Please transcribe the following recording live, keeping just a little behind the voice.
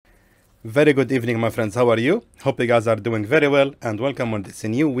Very good evening, my friends. How are you? Hope you guys are doing very well, and welcome on this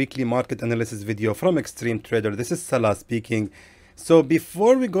new weekly market analysis video from Extreme Trader. This is Salah speaking. So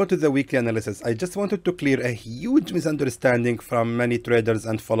before we go to the weekly analysis, I just wanted to clear a huge misunderstanding from many traders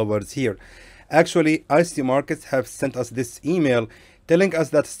and followers here. Actually, IC Markets have sent us this email telling us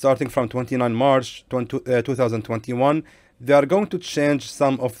that starting from 29 March 2021, they are going to change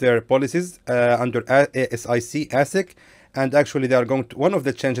some of their policies under SIC, ASIC. And actually they are going to, one of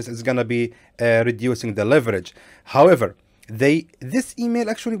the changes is going to be reducing the leverage. However, this email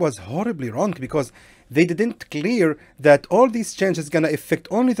actually was horribly wrong because they didn't clear that all these changes going to affect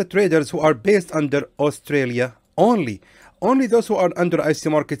only the traders who are based under Australia only. Only those who are under IC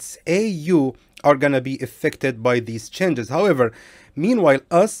Markets AU are going to be affected by these changes. However, meanwhile,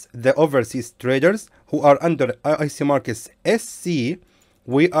 us, the overseas traders who are under IC Markets SC,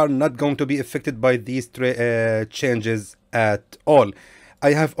 we are not going to be affected by these changes at all.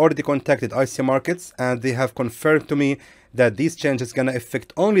 I have already contacted IC Markets and they have confirmed to me that these changes going to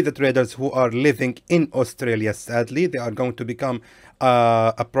affect only the traders who are living in Australia. Sadly, they are going to become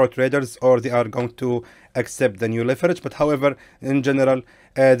pro traders, or they are going to accept the new leverage. But however, in general,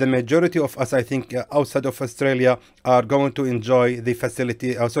 the majority of us, I think, outside of Australia are going to enjoy the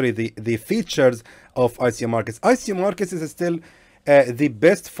facility, the features of IC Markets. IC Markets is still the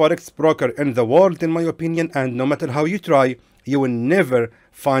best Forex broker in the world, in my opinion, and no matter how you try, you will never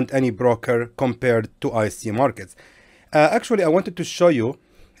find any broker compared to IC Markets. Actually, I wanted to show you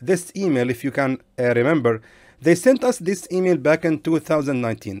this email, if you can remember. They sent us this email back in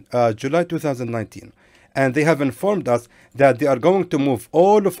 2019, July 2019, and they have informed us that they are going to move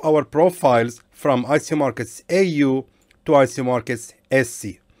all of our profiles from IC Markets AU to IC Markets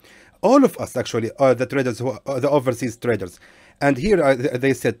SC. All of us, actually, are the traders, who are the overseas traders. And here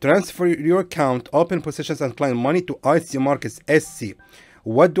they said, transfer your account, open positions, and client money to IC Markets SC.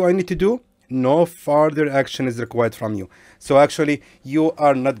 What do I need to do? No further action is required from you. So actually, you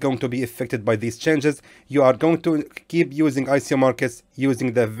are not going to be affected by these changes. You are going to keep using IC Markets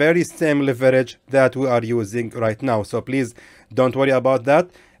using the very same leverage that we are using right now. So please don't worry about that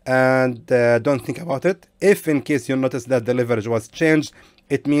and don't think about it. If in case you notice that the leverage was changed,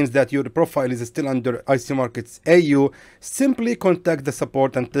 it means that your profile is still under IC Markets AU. Simply contact the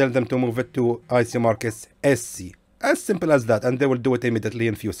support and tell them to move it to IC Markets SC. As simple as that, and they will do it immediately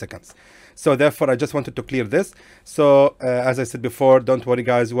in a few seconds. So therefore, I just wanted to clear this. So as I said before, don't worry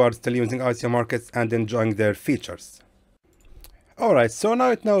guys, we are still using IC Markets and enjoying their features. Alright, so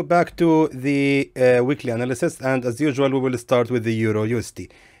now back to the weekly analysis, and as usual, we will start with the Euro USD.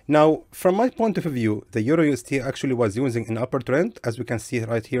 Now, from my point of view, the Euro USD actually was using an upper trend. As we can see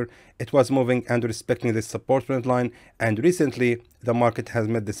right here, it was moving and respecting this support trend line. And recently, the market has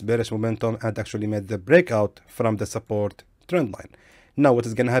made this bearish momentum and actually made the breakout from the support trend line. Now, what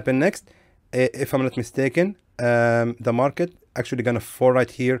is going to happen next? If I'm not mistaken, the market actually going to fall right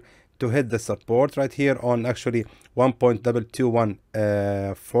here to hit the support right here on actually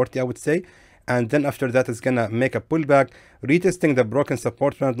 1.22140, I would say. And then after that, it's gonna make a pullback, retesting the broken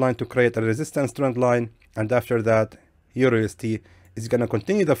support trend line to create a resistance trend line. And after that, EURUSD is gonna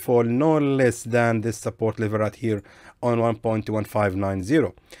continue the fall no less than this support level right here on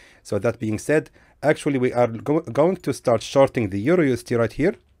 1.1590. So that being said, actually we are going to start shorting the EURUSD right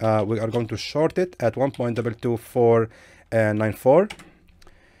here. We are going to short it at 1.22494.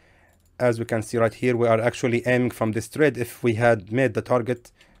 As we can see right here, we are actually aiming from this trade. If we had made the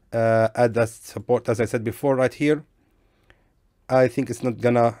target at that support, as I said before, right here, I think it's not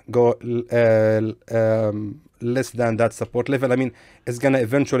gonna go less than that support level. I mean, it's gonna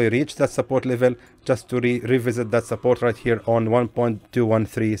eventually reach that support level just to revisit that support right here on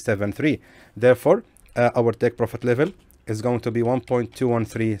 1.21373. Therefore, our take profit level is going to be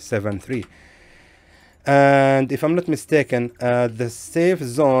 1.21373. And if I'm not mistaken, the safe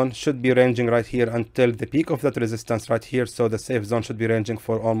zone should be ranging right here until the peak of that resistance right here. So the safe zone should be ranging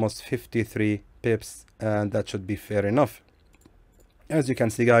for almost 53 pips, and that should be fair enough. As you can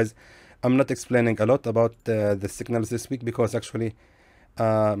see, guys, I'm not explaining a lot about the signals this week because actually,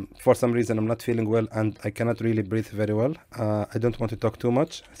 for some reason, I'm not feeling well and I cannot really breathe very well. I don't want to talk too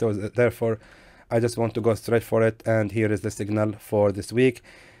much, so therefore, I just want to go straight for it. And here is the signal for this week.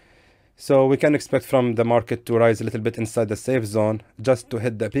 So we can expect from the market to rise a little bit inside the safe zone just to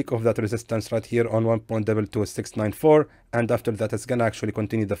hit the peak of that resistance right here on 1.22694, and after that it's gonna actually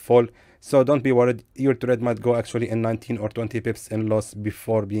continue the fall. So don't be worried, your trade might go actually in 19 or 20 pips in loss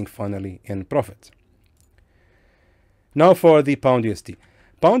before being finally in profit. Now for the pound USD.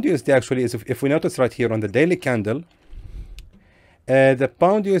 Pound USD actually is, if we notice right here on the daily candle, the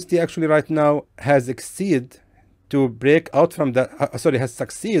pound USD actually right now has exceeded to break out from that, has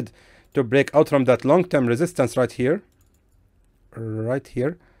succeeded to break out from that long-term resistance right here.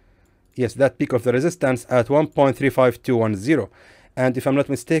 Yes, that peak of the resistance at 1.35210. And if I'm not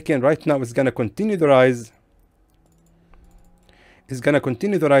mistaken, right now it's going to continue the rise. It's going to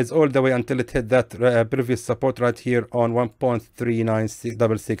continue the rise all the way until it hit that previous support right here on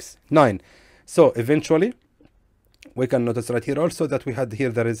 1.39669. So eventually, we can notice right here also that we had here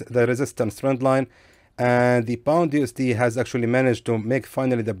the resistance trend line, and the pound USD has actually managed to make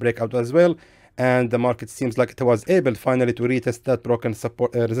finally the breakout as well. And the market seems like it was able finally to retest that broken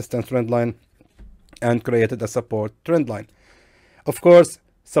support resistance trend line and created a support trend line. Of course,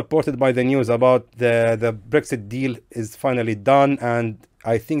 supported by the news about the Brexit deal is finally done, and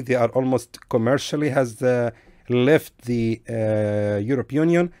I think they are almost commercially has left the European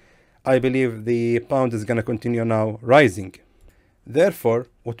Union. I believe the pound is going to continue now rising. Therefore,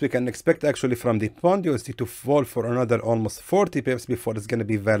 what we can expect actually from the pound USD to fall for another almost 40 pips before it's going to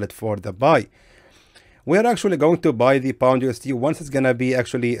be valid for the buy. We are actually going to buy the pound USD once it's going to be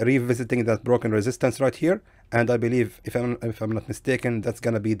actually revisiting that broken resistance right here. And I believe, if I'm not mistaken, that's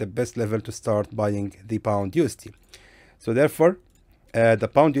going to be the best level to start buying the pound USD. So therefore, the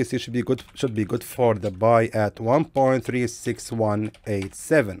pound USD should be good for the buy at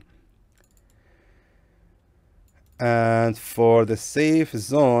 1.36187. And for the safe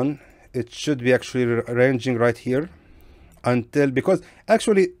zone, it should be actually ranging right here until, because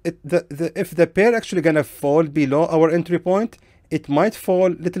actually if the pair actually gonna fall below our entry point, it might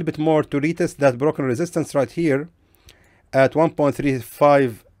fall a little bit more to retest that broken resistance right here at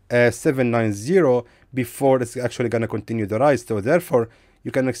 1.35790 before it's actually gonna continue the rise. So therefore,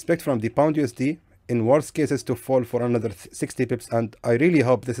 you can expect from the pound USD in worst cases to fall for another 60 pips, and I really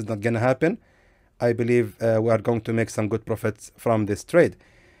hope this is not gonna happen. I believe we are going to make some good profits from this trade.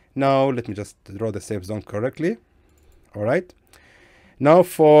 Now, let me just draw the safe zone correctly. All right. Now,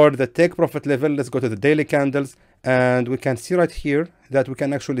 for the take profit level, let's go to the daily candles. And we can see right here that we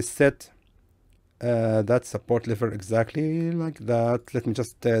can actually set that support level exactly like that. Let me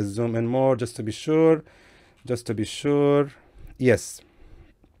just zoom in more just to be sure. Yes,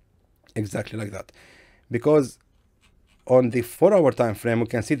 exactly like that. Because on the 4-hour time frame, we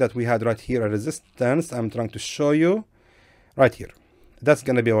can see that we had right here a resistance. I'm trying to show you right here. That's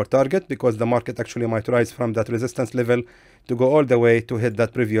going to be our target, because the market actually might rise from that resistance level to go all the way to hit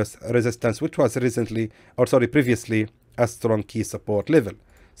that previous resistance, which was previously a strong key support level.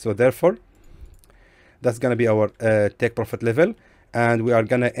 So therefore, that's going to be our take profit level, and we are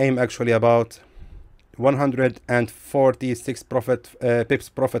going to aim actually about 146 pips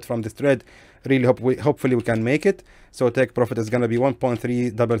profit from this trade. Really hopefully we can make it. So take profit is going to be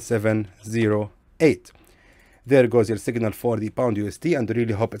 1.37708. There goes your signal for the pound USD, and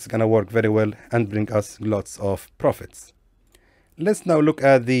really hope it's going to work very well and bring us lots of profits. Let's now look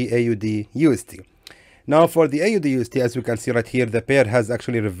at the AUD USD. Now for the AUD USD, as you can see right here, the pair has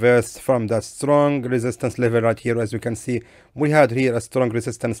actually reversed from that strong resistance level right here. As you can see, we had here a strong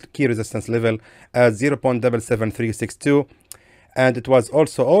key resistance level at 0.77362. And it was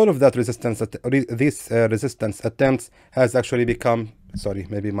also all of that resistance, resistance attempts has actually become, sorry,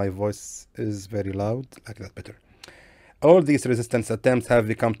 maybe my voice is very loud, like that better. All these resistance attempts have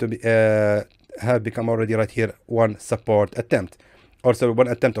become already right here one support attempt, also one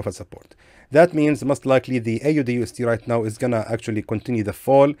attempt of a support. That means most likely the AUD USD right now is gonna actually continue the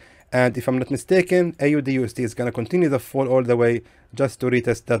fall. And if I'm not mistaken, AUD USD is gonna continue the fall all the way just to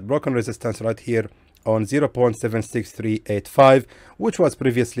retest that broken resistance right here on 0.76385, which was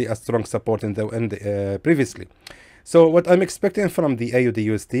previously a strong support previously. So what I'm expecting from the AUD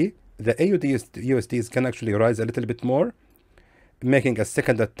USD, the AUD USD is can actually rise a little bit more, making a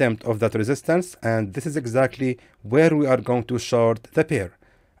second attempt of that resistance, and this is exactly where we are going to short the pair.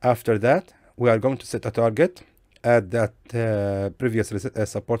 After that, we are going to set a target at that previous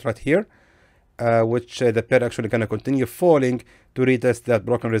support right here, which the pair actually going to continue falling to retest that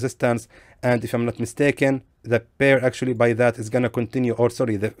broken resistance. And if I'm not mistaken, the pair actually by that is going to continue,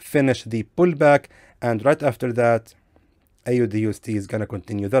 finish the pullback, and right after that, AUD USD is going to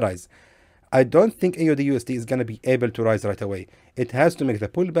continue the rise. I don't think AUD USD is going to be able to rise right away. It has to make the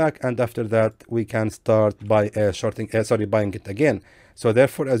pullback, and after that, we can start buying it again. So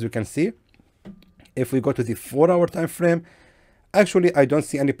therefore, as you can see, if we go to the 4-hour time frame, actually, I don't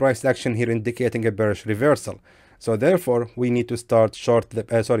see any price action here indicating a bearish reversal. So therefore, we need to start short the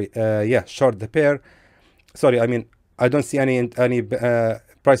pair. Sorry, I mean, I don't see any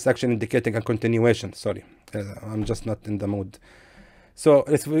price action indicating a continuation. Sorry, I'm just not in the mood. So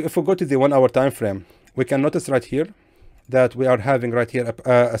if we go to the 1-hour time frame, we can notice right here that we are having right here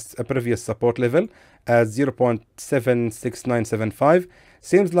a previous support level at 0.76975.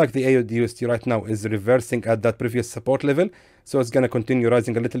 Seems like the AUD/USD right now is reversing at that previous support level, so it's going to continue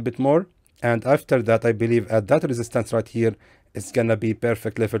rising a little bit more, and after that I believe at that resistance right here it's going to be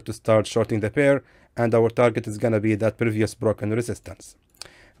perfect level to start shorting the pair, and our target is going to be that previous broken resistance.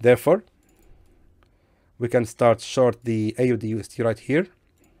 Therefore we can start short the AUD/USD right here.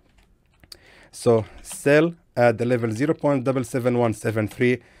 So sell at the level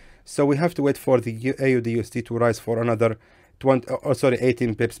 0.77173. So we have to wait for the AUD/USD to rise for another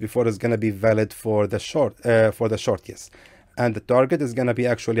 18 pips before it's going to be valid for the short. Yes, and the target is going to be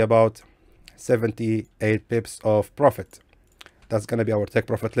actually about 78 pips of profit. That's going to be our take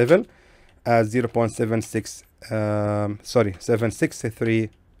profit level at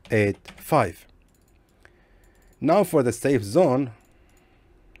 76385. Now for the safe zone.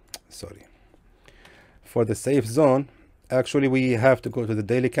 For the safe zone, actually we have to go to the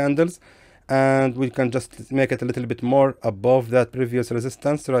daily candles, and we can just make it a little bit more above that previous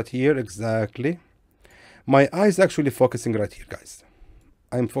resistance right here. Exactly. My eyes actually focusing right here, guys.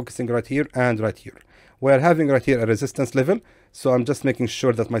 I'm focusing right here and right here. We are having right here a resistance level, so I'm just making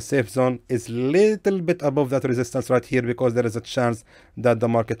sure that my safe zone is little bit above that resistance right here, because there is a chance that the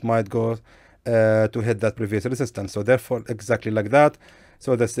market might go to hit that previous resistance. So therefore, exactly like that.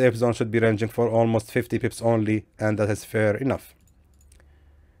 So the safe zone should be ranging for almost 50 pips only, and that is fair enough.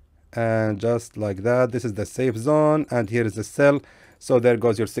 And just like that, this is the safe zone, and here is the sell. So there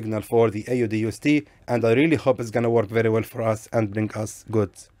goes your signal for the AUD/USD, and I really hope it's going to work very well for us and bring us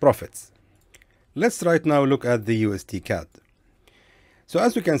good profits. Let's right now look at the USD CAD. So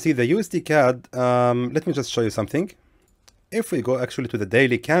as we can see, the USD CAD, let me just show you something. If we go actually to the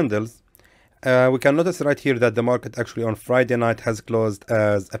daily candles, we can notice right here that the market actually on Friday night has closed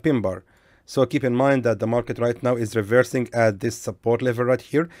as a pin bar. So keep in mind that the market right now is reversing at this support level right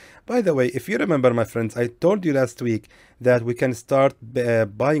here. By the way, if you remember, my friends, I told you last week that we can start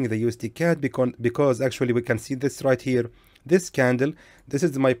buying the USD CAD because actually we can see this right here. This candle, this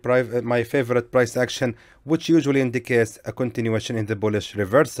is my favorite price action, which usually indicates a continuation in the bullish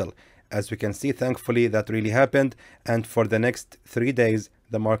reversal. As we can see, thankfully that really happened, and for the next 3 days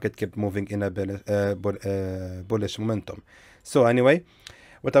the market kept moving in a bullish momentum. So anyway,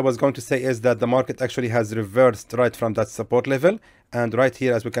 what I was going to say is that the market actually has reversed right from that support level, and right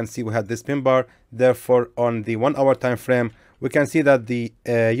here, as we can see, we had this pin bar. Therefore, on the 1 hour time frame, we can see that the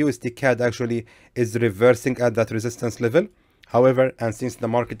USD CAD actually is reversing at that resistance level. However, and since the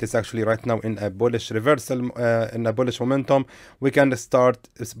market is actually right now in a bullish reversal, in a bullish momentum, we can start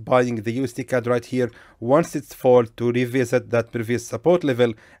buying the USD CAD right here once it's fall to revisit that previous support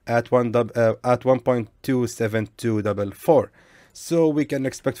level at 1.27244. So we can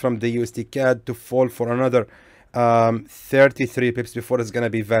expect from the USD CAD to fall for another 33 pips before it's going to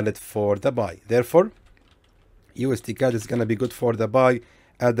be valid for the buy. Therefore, USD CAD is going to be good for the buy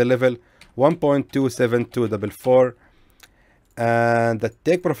at the level 1.27244. And the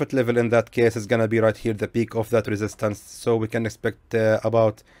take profit level in that case is going to be right here, the peak of that resistance. So we can expect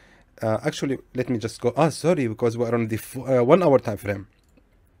about, actually, let me just go, because we're on the 1 hour time frame.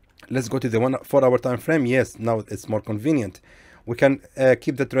 Let's go to the 4 hour time frame. Yes, now it's more convenient. We can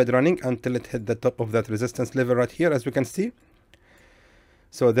keep the trade running until it hit the top of that resistance level right here, as we can see.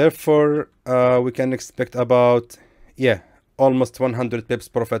 So therefore, we can expect about, almost 100 pips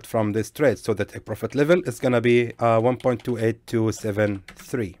profit from this trade. So the take profit level is going to be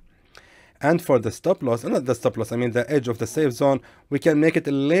 1.28273. And for the stop loss, not the stop loss, I mean the edge of the safe zone, we can make it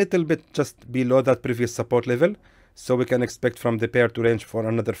a little bit just below that previous support level. So we can expect from the pair to range for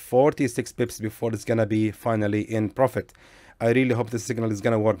another 46 pips before it's going to be finally in profit. I really hope this signal is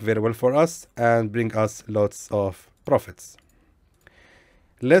going to work very well for us and bring us lots of profits.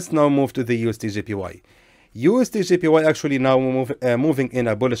 Let's now move to the USD/JPY. USD/JPY actually now moving in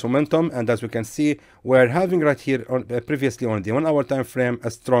a bullish momentum, and as we can see, we're having right here previously on the 1 hour time frame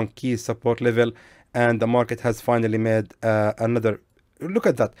a strong key support level, and the market has finally made another. Look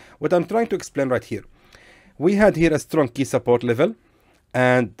at that. What I'm trying to explain right here, we had here a strong key support level,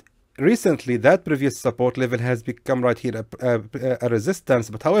 and recently that previous support level has become right here a resistance.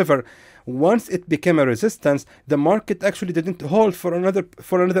 But however, once it became a resistance, the market actually didn't hold for another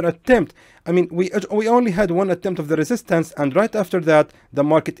attempt. I mean, we only had one attempt of the resistance, and right after that the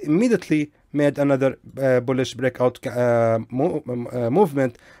market immediately made another bullish breakout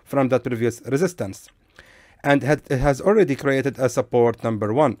movement from that previous resistance, and it has already created a support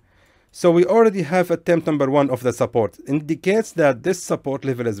number 1. So we already have attempt number 1 of the support. Indicates that this support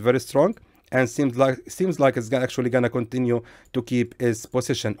level is very strong, and seems like it's actually gonna continue to keep its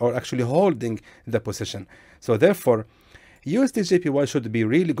position, or actually holding the position. So therefore, USD/JPY should be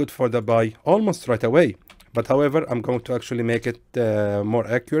really good for the buy almost right away. But however, I'm going to actually make it more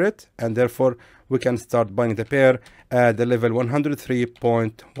accurate, and therefore we can start buying the pair at the level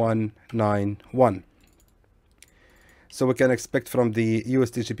 103.191. So we can expect from the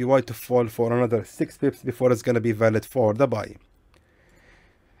USD/JPY to fall for another 6 pips before it's going to be valid for the buy.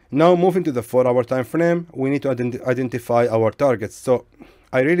 Now moving to the 4-hour time frame, we need to identify our targets. So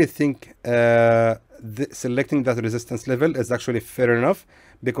I really think selecting that resistance level is actually fair enough,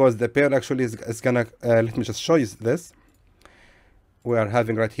 because the pair actually is gonna let me just show you this. We are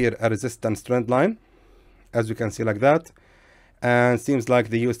having right here a resistance trend line, as you can see, like that. And seems like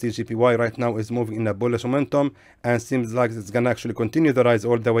the USD/JPY right now is moving in a bullish momentum, and seems like it's gonna actually continue the rise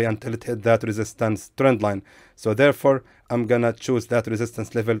all the way until it hit that resistance trend line. So therefore, I'm gonna choose that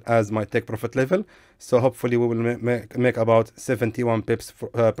resistance level as my take profit level. So hopefully we will make about 71 pips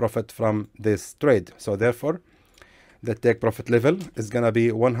profit from this trade. So therefore, the take profit level is gonna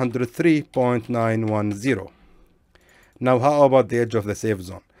be 103.910. Now, how about the edge of the safe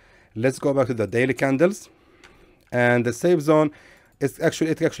zone? Let's go back to the daily candles. And the safe zone is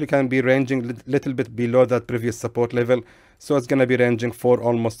actually, it actually can be ranging little bit below that previous support level. So it's going to be ranging for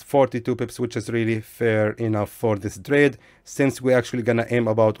almost 42 pips, which is really fair enough for this trade, since we're actually going to aim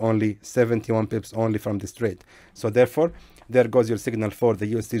about only 71 pips only from this trade. So therefore, there goes your signal for the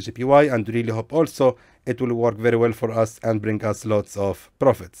USD/JPY, and really hope also it will work very well for us and bring us lots of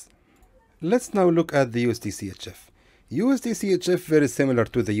profits. Let's now look at the USD/CHF. USD/CHF, very similar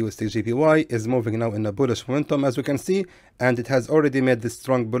to the USD/JPY, is moving now in a bullish momentum, as we can see, and it has already made this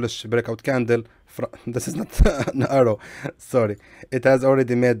strong bullish breakout candle. This is not an arrow, sorry. It has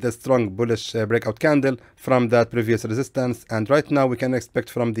already made the strong bullish breakout candle from that previous resistance, and right now we can expect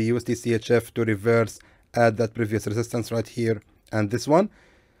from the USD/CHF to reverse at that previous resistance right here and this one.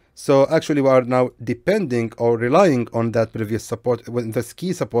 So actually we are now depending or relying on that previous support, with this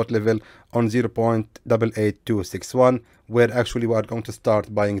key support level on 0.88261, where actually we are going to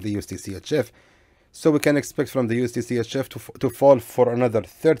start buying the USD/CHF. So we can expect from the USD/CHF to fall for another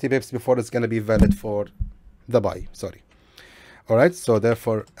 30 pips before it's going to be valid for the buy. Sorry. All right. So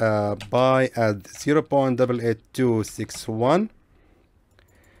therefore, buy at 0.88261.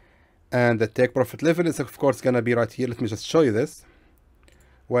 And the take profit level is, of course, going to be right here. Let me just show you this.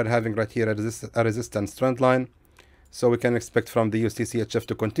 We're having right here a resistance trend line. So we can expect from the USD/CHF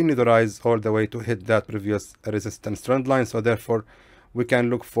to continue the rise all the way to hit that previous resistance trend line. So therefore, we can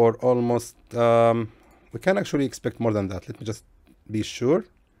look for almost, we can actually expect more than that. Let me just be sure.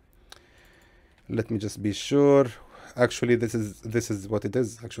 Actually, this is what it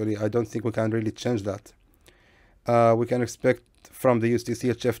is. Actually, I don't think we can really change that. We can expect from the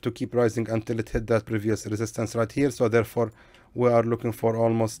USD/CHF to keep rising until it hit that previous resistance right here. So therefore, we are looking for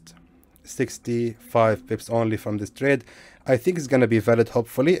almost 65 pips only from this trade. I think it's going to be valid,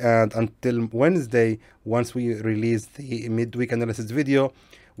 hopefully, and until Wednesday, once we release the midweek analysis video,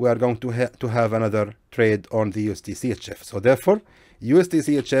 we are going to have another trade on the USD/CHF. So therefore,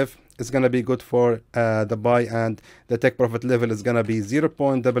 USD/CHF is going to be good for the buy, and the take profit level is going to be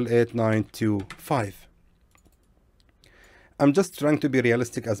 0.88925. I'm just trying to be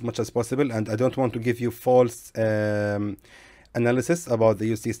realistic as much as possible, and I don't want to give you false analysis about the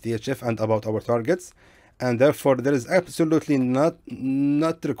USD/CHF and about our targets, and therefore there is absolutely no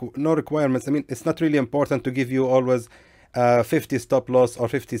requirements. I mean, it's not really important to give you always 50 stop loss or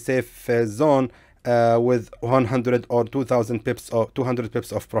 50 safe zone with 100 or 2000 pips or 200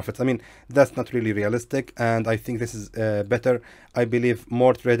 pips of profits. I mean, that's not really realistic, and I think this is better. I believe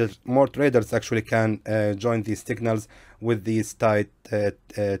more traders actually can join these signals with these tight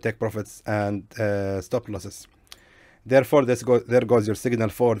take profits and stop losses. Therefore, there goes your signal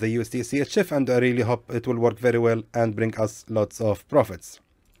for the USD/CHF, and I really hope it will work very well and bring us lots of profits.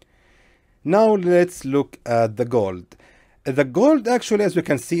 Now let's look at the gold. The gold actually, as we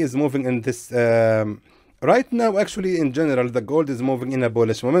can see, is moving in this right now. Actually, in general, the gold is moving in a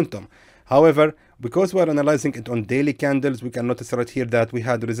bullish momentum. However, because we're analyzing it on daily candles, we can notice right here that we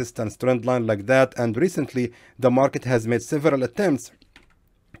had resistance trend line like that, and recently the market has made several attempts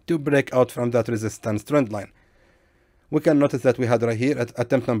to break out from that resistance trend line. We can notice that we had right here at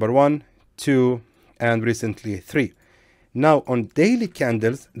attempt number 1, 2, and recently 3. Now on daily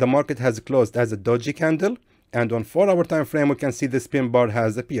candles, the market has closed as a doji candle, and on 4-hour time frame, we can see the spin bar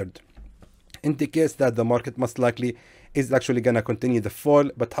has appeared. Indicates that the market most likely is actually going to continue the fall.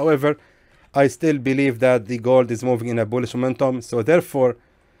 But however, I still believe that the gold is moving in a bullish momentum. So therefore,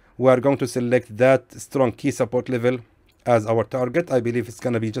 we are going to select that strong key support level as our target. I believe it's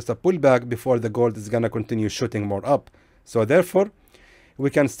going to be just a pullback before the gold is going to continue shooting more up. So therefore, we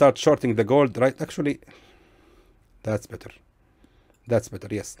can start shorting the gold, right? Actually, that's better. That's better,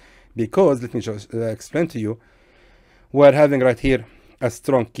 yes. because let me just explain to you. We're having right here a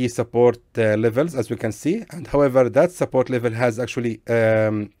strong key support levels, as we can see, and however that support level has actually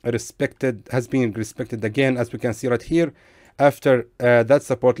been respected again, as we can see right here. After that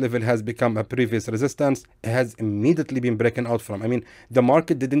support level has become a previous resistance, it has immediately been broken out from. I mean, the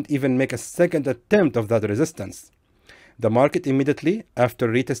market didn't even make a second attempt of that resistance. The market immediately, after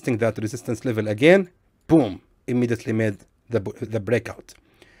retesting that resistance level again, boom, immediately made the breakout.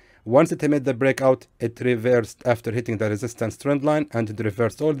 Once it made the breakout, it reversed after hitting the resistance trend line, and it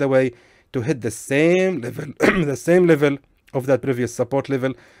reversed all the way to hit the same level, the same level of that previous support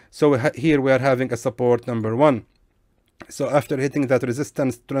level. So here we are having a support number 1. So after hitting that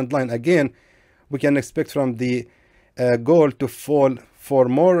resistance trend line again, we can expect from the gold to fall for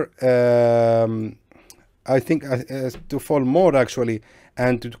more, I think to fall more actually,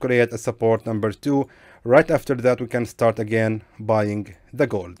 and to create a support number 2. Right after that, we can start again buying the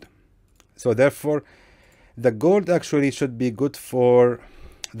gold. So therefore, the gold actually should be good for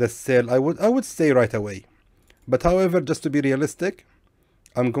the sell, I would say right away. But however, just to be realistic,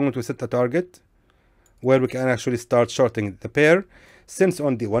 I'm going to set a target where we can actually start shorting the pair. Since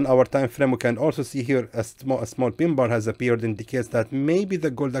on the 1 hour time frame, we can also see here a small pin bar has appeared, indicates that maybe the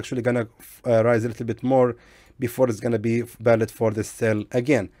gold actually gonna rise a little bit more before it's gonna be valid for the sell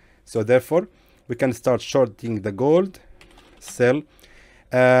again. So therefore, we can start shorting the gold sell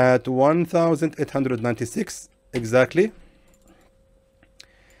at 1,896 exactly.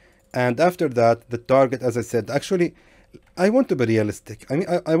 And after that, the target, as I said, actually, I want to be realistic. I mean,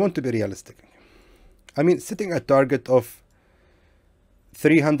 I want to be realistic. I mean, setting a target of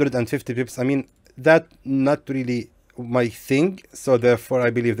 350 pips, I mean, that not really my thing. So therefore, I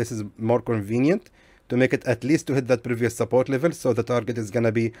believe this is more convenient to make it at least to hit that previous support level. So the target is going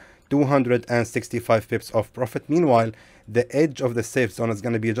to be 265 pips of profit. Meanwhile, the edge of the safe zone is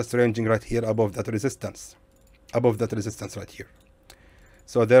going to be just ranging right here above that resistance right here.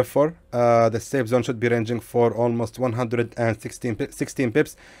 So therefore, the safe zone should be ranging for almost 116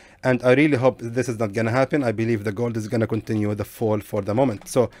 pips. And I really hope this is not going to happen. I believe the gold is going to continue the fall for the moment.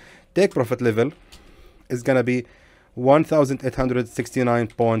 So take profit level is going to be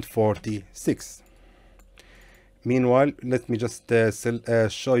 1,869.46. Meanwhile, let me just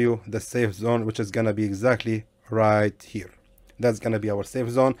show you the safe zone, which is going to be exactly right here. That's going to be our safe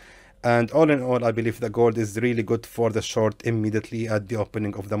zone. And all in all, I believe the gold is really good for the short immediately at the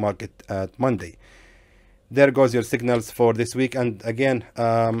opening of the market at Monday. There goes your signals for this week. And again,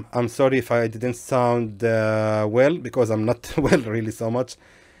 I'm sorry if I didn't sound well, because I'm not well really so much.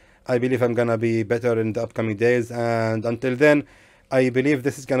 I believe I'm gonna be better in the upcoming days, and until then, I believe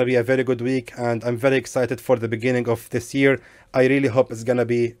this is gonna be a very good week, and I'm very excited for the beginning of this year. I really hope it's gonna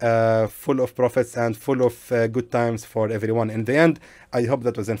be full of profits and full of good times for everyone. In the end, I hope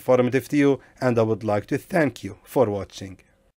that was informative to you, and I would like to thank you for watching.